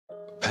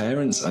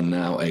Parents are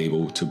now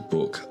able to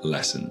book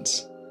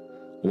lessons.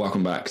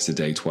 Welcome back to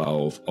day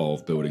 12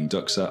 of building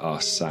Duxa, our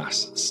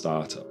SaaS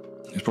startup.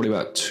 It was probably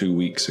about 2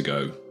 weeks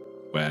ago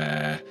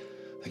where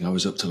I think I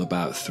was up till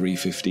about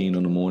 3:15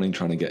 in the morning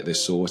trying to get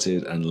this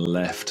sorted and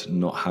left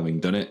not having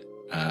done it.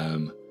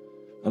 And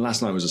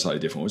last night was a slightly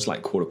different. It was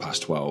like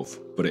 12:15,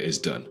 but it is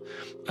done.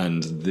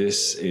 And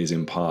this is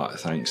in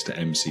part thanks to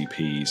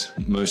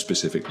MCPs, most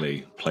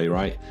specifically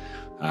Playwright,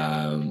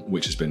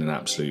 which has been an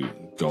absolute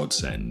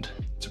godsend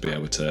to be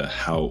able to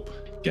help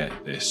get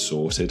this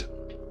sorted.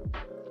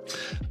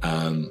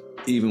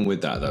 Even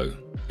with that though,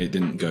 it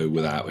didn't go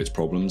without its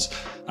problems.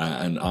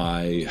 And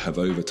I have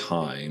over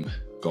time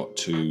got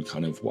to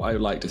kind of what I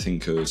like to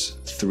think of as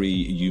 3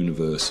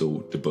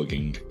 universal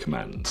debugging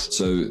commands.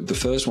 So the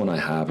first one I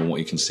have, and what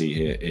you can see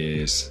here,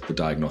 is the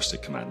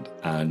diagnostic command.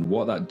 And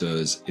what that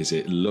does is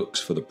it looks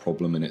for the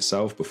problem in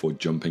itself before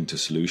jumping to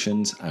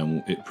solutions,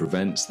 and it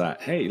prevents that,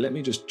 hey, let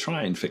me just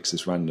try and fix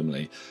this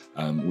randomly,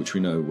 which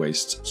we know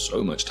wastes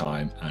so much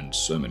time and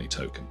so many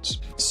tokens.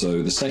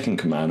 So the second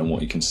command, and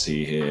what you can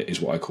see here,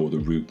 is what I call the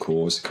root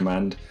cause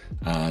command.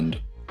 And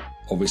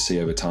obviously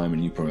over time,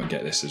 and you probably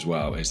get this as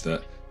well, is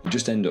that you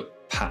just end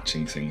up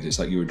patching things. It's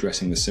like you're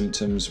addressing the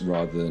symptoms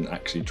rather than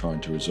actually trying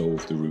to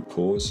resolve the root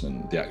cause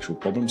and the actual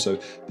problem. So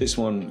this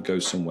one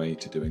goes some way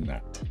to doing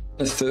that.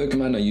 The third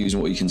command I use,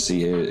 and what you can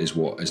see here, is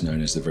what is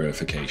known as the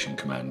verification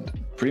command.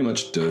 Pretty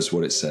much does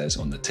what it says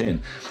on the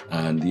tin.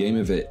 And the aim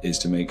of it is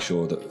to make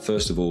sure that,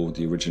 first of all,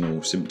 the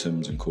original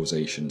symptoms and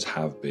causations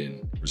have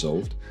been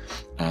resolved.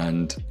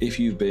 And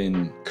if you've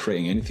been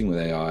creating anything with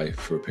AI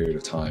for a period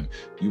of time,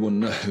 you will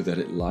know that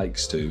it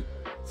likes to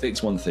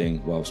fix one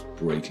thing whilst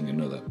breaking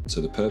another.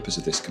 So the purpose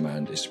of this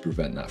command is to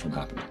prevent that from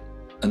happening.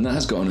 And that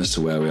has gotten us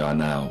to where we are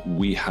now.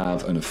 We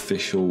have an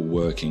official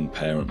working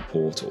parent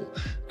portal,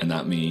 and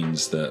that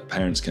means that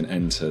parents can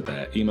enter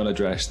their email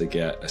address, they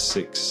get a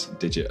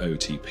 6-digit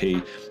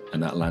OTP,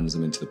 and that lands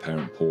them into the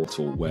parent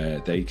portal where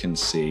they can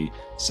see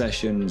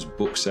sessions,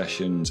 book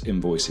sessions,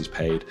 invoices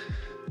paid.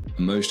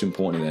 And most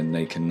importantly, then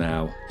they can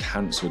now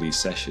cancel these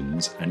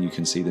sessions, and you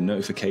can see the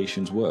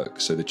notifications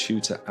work. So the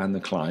tutor and the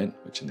client,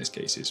 which in this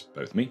case is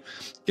both me,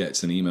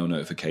 gets an email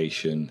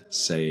notification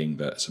saying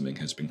that something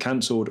has been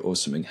cancelled or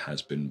something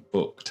has been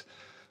booked.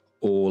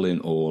 All in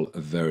all,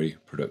 a very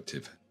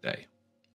productive day.